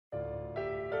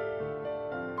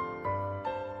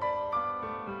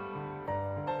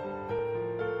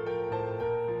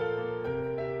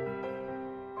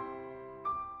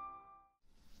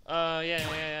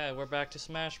back to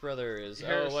Smash Brothers.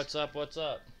 Here's- Oh, what's up? What's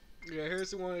up? Yeah, here's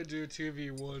the one to do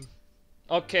 2v1.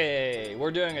 Okay,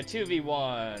 we're doing a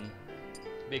 2v1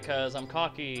 because I'm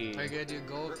cocky. Are you gonna do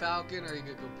Gold Falcon or are you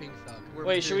gonna go Pink Falcon?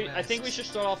 Wait, should we? I think we should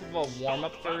start off with a warm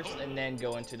up first and then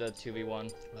go into the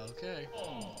 2v1. Okay.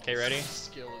 Okay, ready?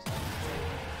 Skill is Ooh,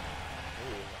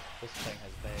 this thing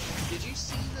has bang. Did you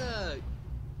see the?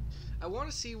 I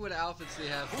want to see what outfits they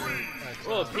have for.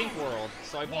 Oh, Pink World,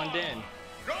 so I blend in.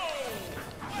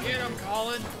 Get him,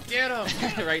 Colin! Get him!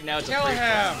 Right now it's a Kill free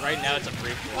him! for all. Right now it's a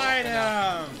free for all. Fight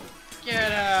him!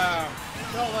 Get him!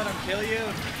 Don't let him kill you!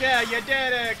 Yeah, you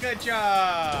did it! Good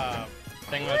job! I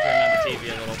think I'm gonna turn down the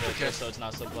TV a little bit just so it's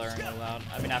not so blaringly loud.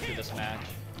 I mean, after this match.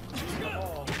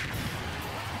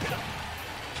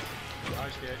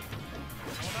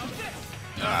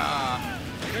 Ah,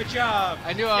 good job!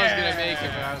 I knew I was gonna make it,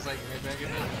 but I was like, maybe I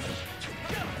can make it.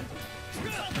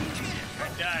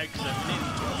 Die, 'cause I'm an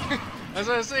idiot. That's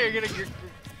what I was saying. You're gonna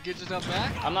get yourself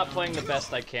back. I'm not playing the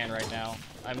best I can right now.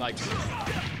 I'm like,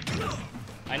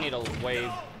 I need a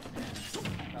wave.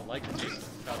 I like the Jason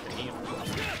about the game.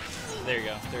 There you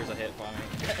go. There's a hit for me.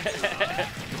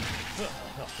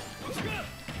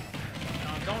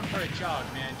 I'm going for a jog,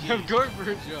 man. I'm going for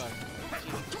a jog.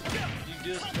 You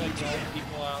just like all the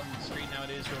people out in the street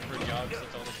nowadays going for jogs.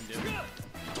 That's all they can do.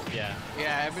 Yeah.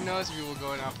 Yeah, I've been noticing people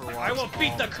going out for walks. I will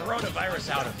beat the all time. coronavirus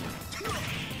out of you.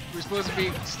 We're supposed to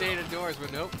be staying indoors,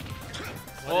 but nope.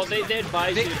 Well, they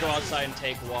advise you to go outside and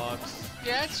take walks.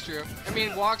 Yeah, it's true. I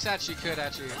mean, walks could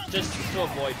actually. Just to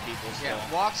avoid people still.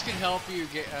 Yeah, walks can help you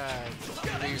get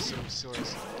relieve some sort of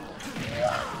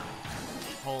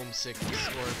homesickness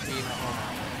or being at home.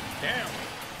 Damn.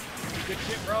 Good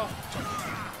shit, bro.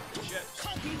 Good shit.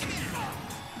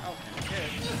 Oh, okay.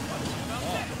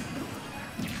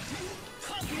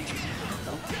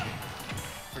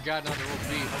 Forgot another little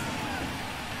beat.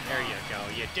 There you go.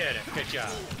 You did it. Good job.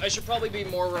 I should probably be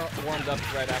more warmed up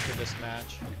right after this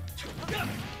match.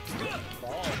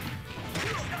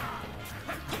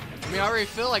 I mean, I already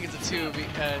feel like it's a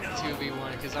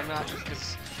 2v1 because I'm not.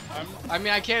 I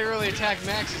mean, I can't really attack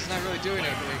Max. It's not really doing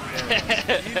anything.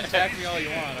 You can attack me all you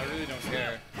want. I really don't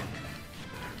care.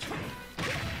 I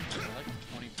like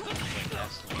 20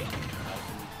 last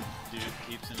dude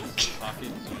keeps in his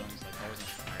pocket.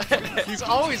 So he's always on fire. He's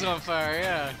always on fire.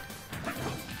 Yeah.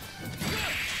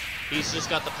 He's just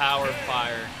got the power of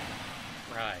fire.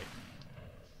 Right.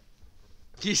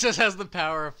 He just has the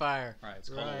power of fire. Right. It's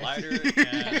called Right. a lighter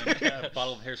and a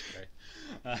bottle of hairspray.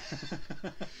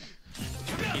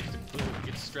 Keeps it blue.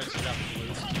 Gets stretched out the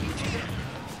blue.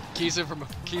 Keeps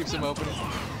him open. Yeah.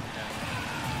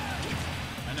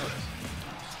 I know this.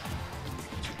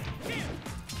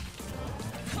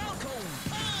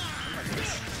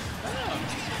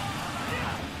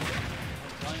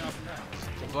 Flying off the ground.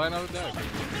 Flying out the dog.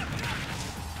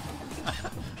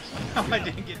 I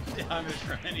didn't get damage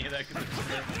from any of that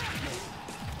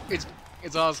because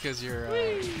It's all because you're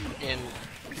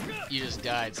you just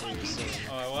died, so you're silly.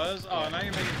 Oh, I was? Oh, now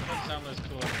you're making it sound less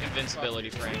cool. Invincibility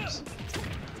frames.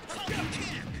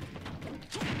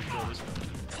 Go this way.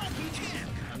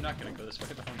 I'm not gonna go this way,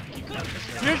 but I'm gonna keep going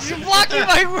this way. You're blocking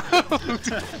my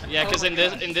road! Yeah, because Oh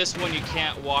in this one you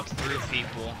can't walk through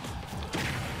people.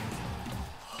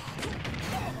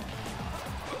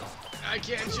 I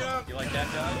can't jump. You like that,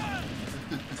 John?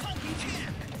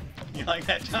 You like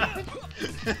that, John?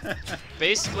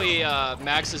 Basically,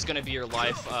 Max is gonna be your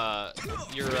life,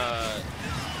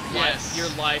 Yes. your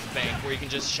life bank where you can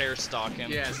just share stock him.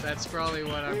 Yes, that's probably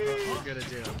what I'm gonna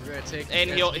do. I'm gonna take. And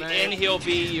this he'll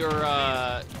be your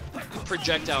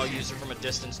projectile user from a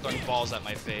distance, throwing balls at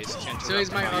my face. So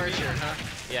he's my archer, huh?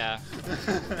 Yeah.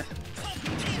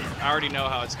 I already know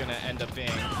how it's gonna end up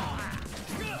being.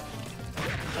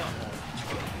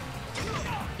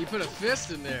 He put a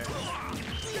fist in there.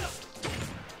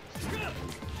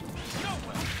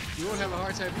 You won't have a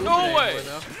hard time moving No way! anymore,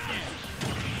 though.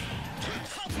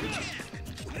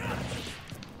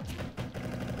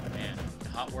 Man,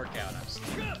 hot workout. I'm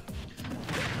sleeping.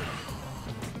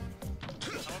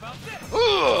 Ugh!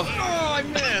 Oh, I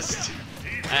missed.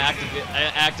 I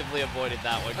actively avoided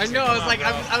that one. I know. I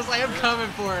was like, I'm coming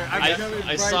for it. I'm coming I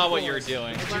right saw for what you it. were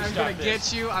doing. I'm gonna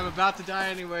get you. I'm about to die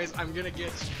anyways. I'm gonna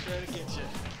get you. Try to get you.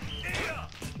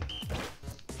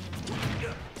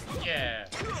 Yeah.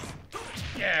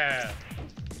 Yeah.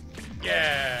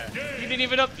 Yeah. You didn't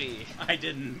even up me. I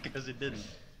didn't, because it didn't.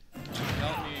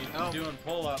 Help me. I'm doing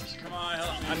pull-ups. Come on,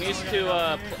 help me.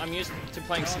 I'm used to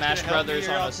playing Smash Brothers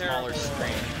on a smaller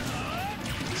screen.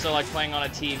 So like playing on a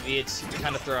TV, it's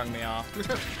kind of throwing me off.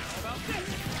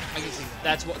 I can see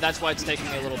that. That's why it's taking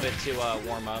me a little bit to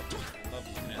warm up. Love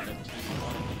looking at that too.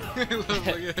 I love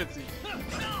looking at you.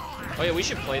 Oh yeah, we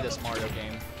should play this Mario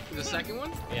game. The second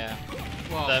one? Yeah.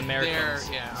 Well, The Americans.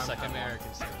 Yeah, second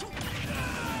Americans.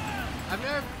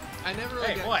 I never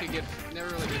really never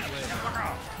really did play it.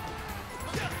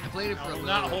 I played it for a little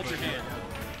Not bit. hold your hand.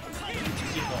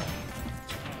 Keep ball.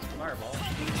 Fireball.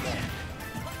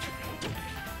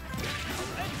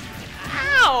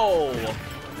 Ow!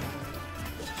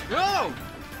 No!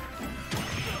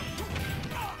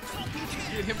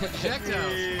 You hit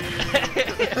projectiles.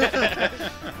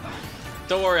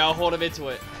 Don't worry, I'll hold him into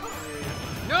it.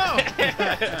 No!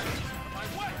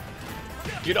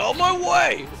 Get out of my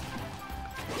way!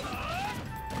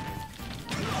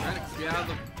 Trying to get out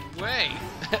of the way.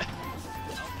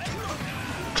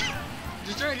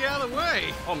 Just trying to get out of the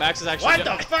way. Oh, Max is actually. What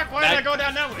the fuck? Why did I go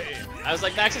down that way? I was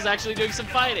like, Max is actually doing some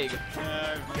fighting.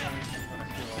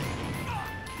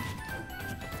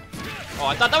 Oh,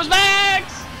 I thought that was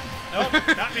Max! Nope,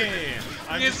 not me.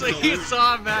 I'm just Like, he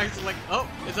saw Max, like, oh,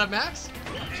 is that Max?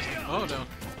 Oh no.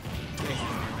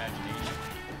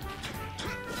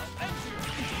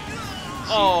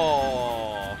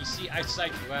 Oh. You see, I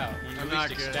psyched you out. When you I'm least not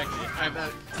good. expected it.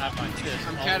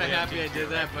 I'm kind of happy I did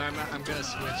that, but I'm gonna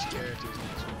switch characters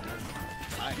next one.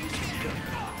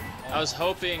 I was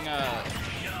hoping,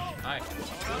 I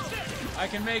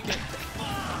can make it.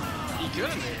 You could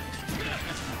have made it.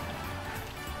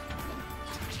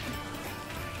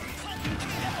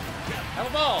 Have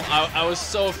a ball. I was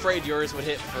so afraid yours would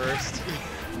hit first.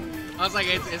 I was like,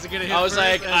 is it gonna hit I was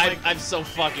first? like, I'm so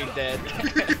fucking dead.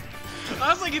 I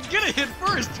was like, it's gonna hit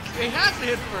first. It has to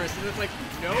hit first. And it's like,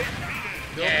 nope.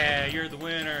 Yeah, you're the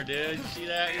winner, dude. You see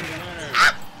that? You're the winner.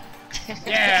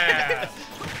 Yeah.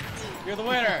 You're the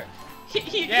winner.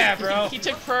 Yeah, bro. He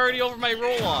took priority over my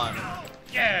roll-on.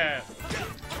 Yeah.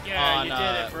 Yeah, On, you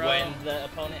did it, bro. When the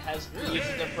opponent has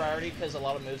uses their priority, because a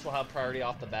lot of moves will have priority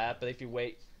off the bat, but if you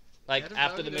wait, like,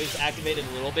 after the move's activated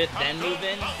a little bit, then move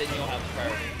in, then you'll have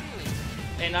priority.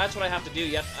 And that's what I have to do.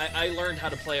 Yep, I learned how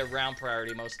to play around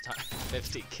priority most of the time.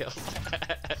 50 kills.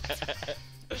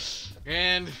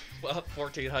 And well,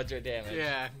 1400 damage.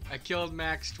 yeah, I killed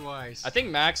Max twice. I think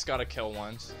Max got a kill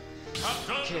once.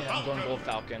 Okay, I'm going Gold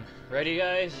Falcon. Ready,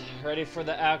 guys? Ready for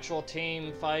the actual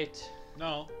team fight?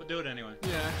 No, but do it anyway.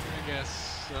 Yeah, I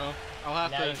guess so. I'll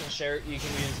have Now to. you can share. You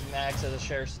can use Max as a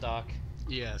share stock,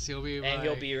 Yes, he'll be. and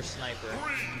he'll be your sniper.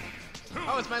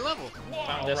 Oh, it's my level.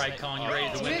 Found All this right, ni- Colin, you ready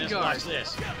to It's win this? Midgard. Watch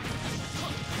this.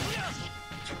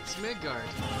 It's Midgard.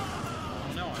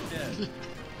 Oh no, I'm dead.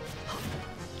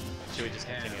 Should we just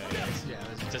continue, guys? Yeah.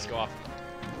 That's Just go off.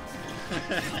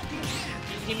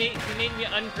 he made me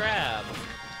ungrab.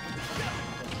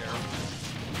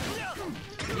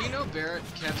 You know, Barrett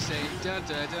kept saying dun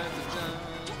dun dun dun dun,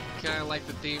 kind of like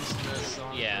the themes to the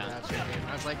song. Yeah. For that game.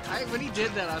 I was like, when he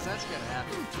did that, I was actually kind of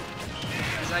happy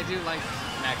because I do like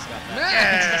Max got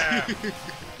that. Max.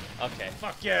 Okay.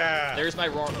 Fuck yeah. There's my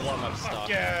warm-up Fuck stock.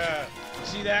 yeah.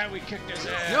 See that? We kicked his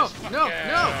ass. No, Fuck no, yeah.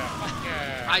 no. Fuck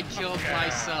yeah. I killed Fuck yeah.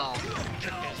 myself.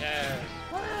 Kicked his ass.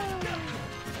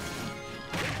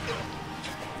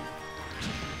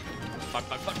 Fuck.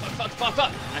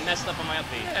 I messed up on my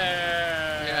upbeat.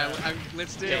 Yeah,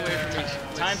 let's stay away from each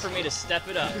other. Time for me to step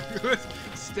it up.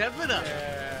 Step it up.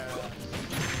 Yeah.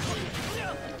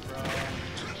 Yeah, bro.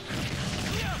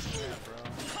 Yeah, bro.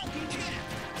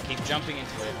 Keep jumping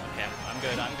into it. Okay,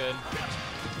 I'm good.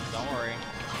 Don't worry.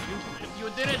 You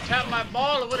didn't tap my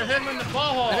ball, it would have hit him in the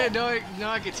ball hole. I didn't know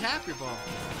I could tap your ball.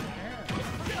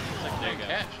 There you go.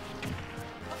 Catch.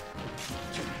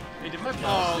 Hey, did my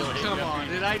ball Oh, still hit come you on.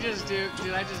 after Did I just do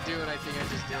what I think I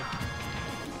just did?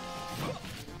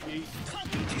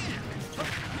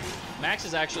 Max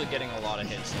is actually getting a lot of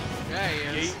hits. Yeah,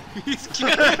 he is. He's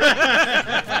killing.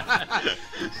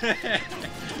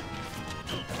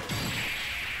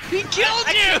 He killed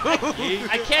you!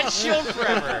 I can't shield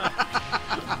forever.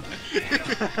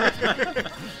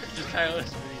 Just kind of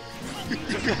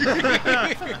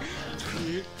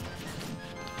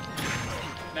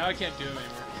Now I can't do him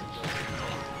anymore.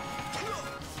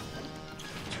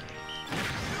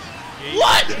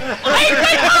 What? I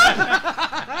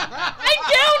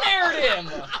down aired him.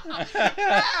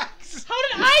 How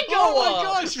did I go Oh up? my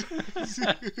gosh! I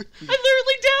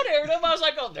literally down aired him. I was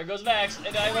like, oh, there goes Max,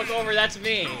 and I look over, that's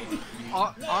me.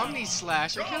 Omni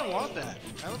Slash, I kind of want that.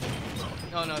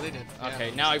 Oh no, they did. Okay,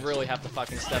 Yeah. now I really have to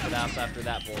fucking step it out after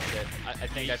that bullshit. I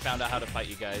think I found out how to fight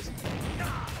you guys.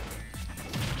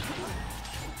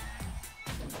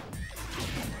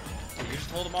 You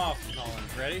just hold him off, Colin.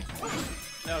 Ready?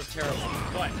 That was terrible.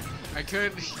 What? I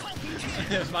could.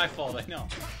 It was my fault, I know.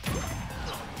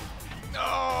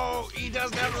 No, he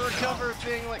doesn't have a recover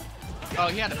thing like. Oh,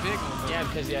 he had a big one. Yeah,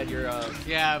 because you had your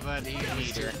Yeah, but he was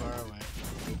too meter. far away.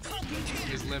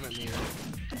 His limit meter.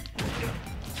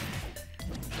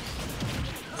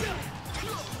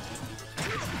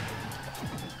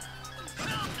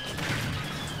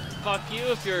 Fuck you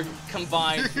if you're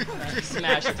combined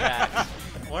smash attacks.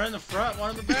 One in the front, one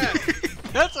in the back.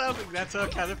 That's how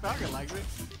Captain Falcon likes it.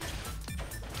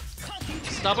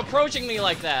 Stop approaching me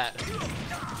like that.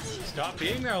 Stop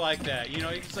being there like that. You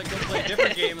know, you can like go play a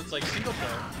different game that's like single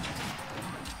player.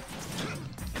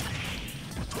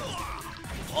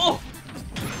 Oh!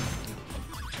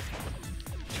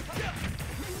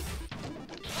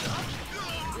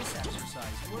 This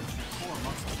exercise works your core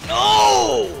muscles.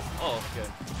 No! Oh, good.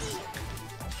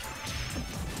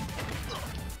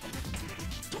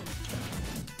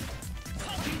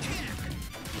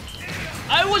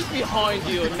 I was behind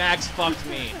you and Max fucked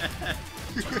me.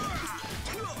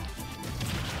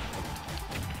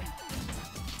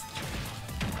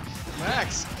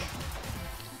 Max.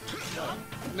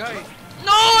 No.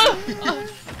 No!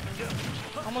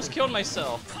 Almost killed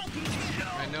myself.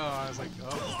 I know. I was like,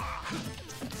 oh.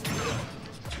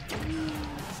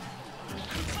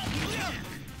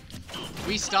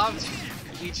 We stopped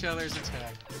each other's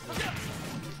attack.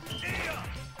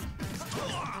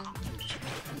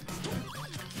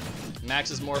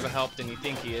 Max is more of a help than you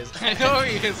think he is. I know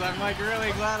he is. I'm like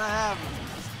really glad I have him.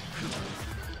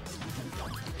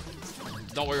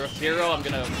 Don't worry, with Hero, I'm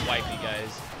gonna wipe you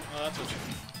guys. Oh, that's okay.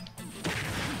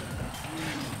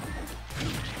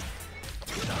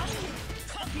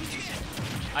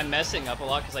 I'm messing up a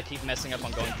lot because I keep messing up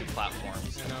on going through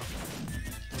platforms. I know.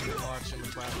 I'm watching the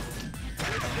platform.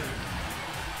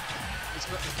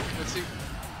 Let's see.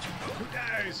 Who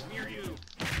dies near you?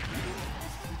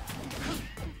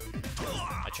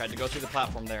 I tried to go through the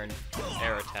platform there and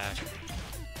air attack.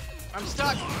 I'm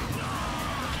stuck.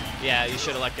 Yeah, you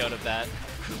should have let go of that.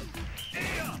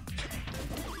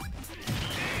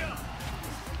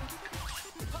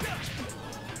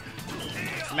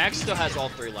 Max still has all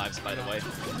 3 lives, by the way.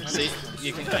 See,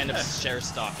 you can end up share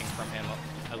stalking from him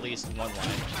at least 1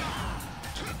 life.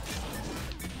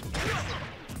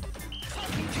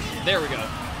 There we go.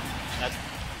 That's,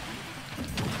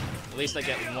 at least I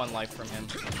get 1 life from him.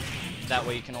 That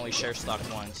way you can only share stock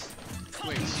once.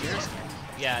 Wait, seriously?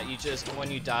 Yeah, you just, when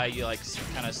you die, you like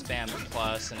kind of spam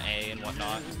plus and A and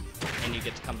whatnot, and you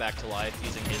get to come back to life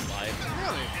using his life.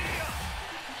 Really?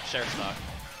 Share stock.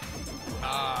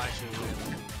 Ah, I should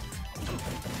have.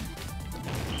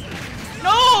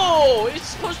 No! It's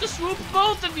supposed to swoop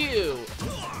both of you!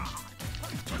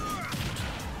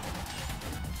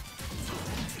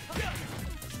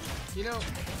 You know,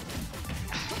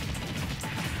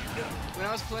 when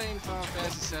I was playing Final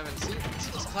Fantasy VII,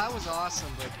 see, Cloud was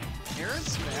awesome, but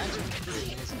Aaron's magic was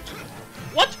pretty amazing.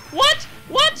 What? What?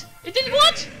 What? It didn't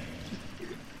what?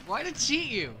 Why did it cheat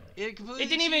you? It completely It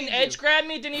didn't even cheated edge you. grab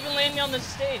me, it didn't even land me on the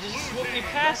stage, it just swooped me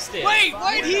past it. Wait,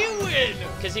 why'd he win?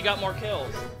 Because he got more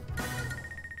kills.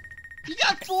 He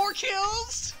got 4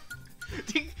 kills?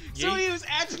 So Yeet. he was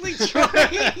actually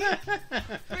trying?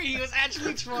 Wait, he was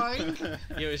actually trying?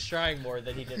 He was trying more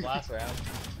than he did last round.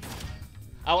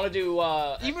 I want to do,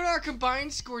 Even our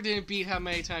combined score didn't beat how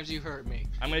many times you hurt me.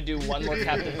 I'm going to do one more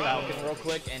Captain Falcon real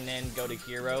quick, and then go to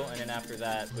Hero, and then after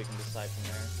that, we can decide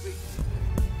from there.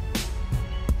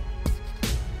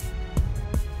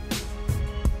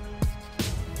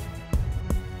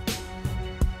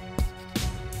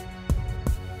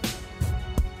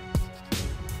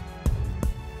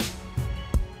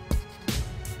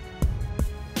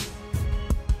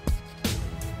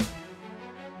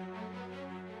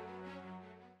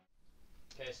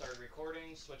 Okay, started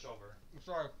recording, switch over. I'm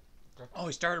sorry. Oh,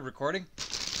 he started recording?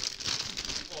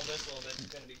 Well, this little bit is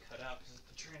going to be cut out because of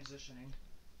the transitioning.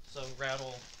 So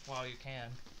rattle while you can.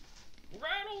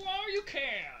 Rattle while you can!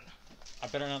 I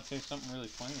better not say something really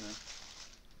funny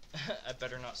then. I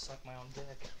better not suck my own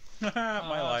dick.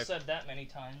 My I've life. said that many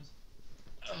times.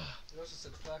 You also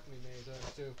said fuck me many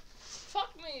times too.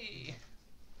 Fuck me!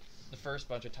 The first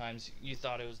bunch of times, you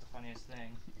thought it was the funniest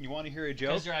thing. You want to hear a joke?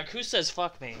 Because you're like, who says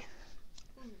fuck me?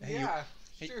 Hey, Yeah,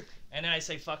 hey- sure. And then I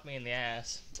say fuck me in the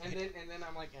ass. And then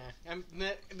I'm like,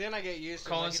 eh. Then I get used to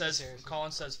it. Colin like, it's says serious.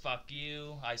 Colin says fuck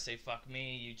you. I say fuck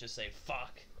me. You just say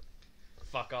fuck.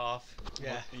 Fuck off.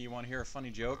 Yeah. You want to hear a funny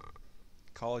joke?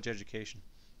 College education.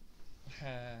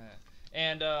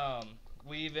 And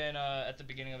we even at the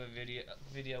beginning of a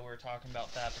video we were talking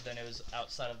about that, but then it was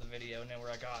outside of the video, and then we're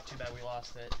like, oh, too bad we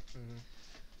lost it.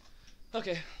 Mhm.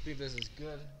 Okay. I think this is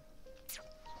good.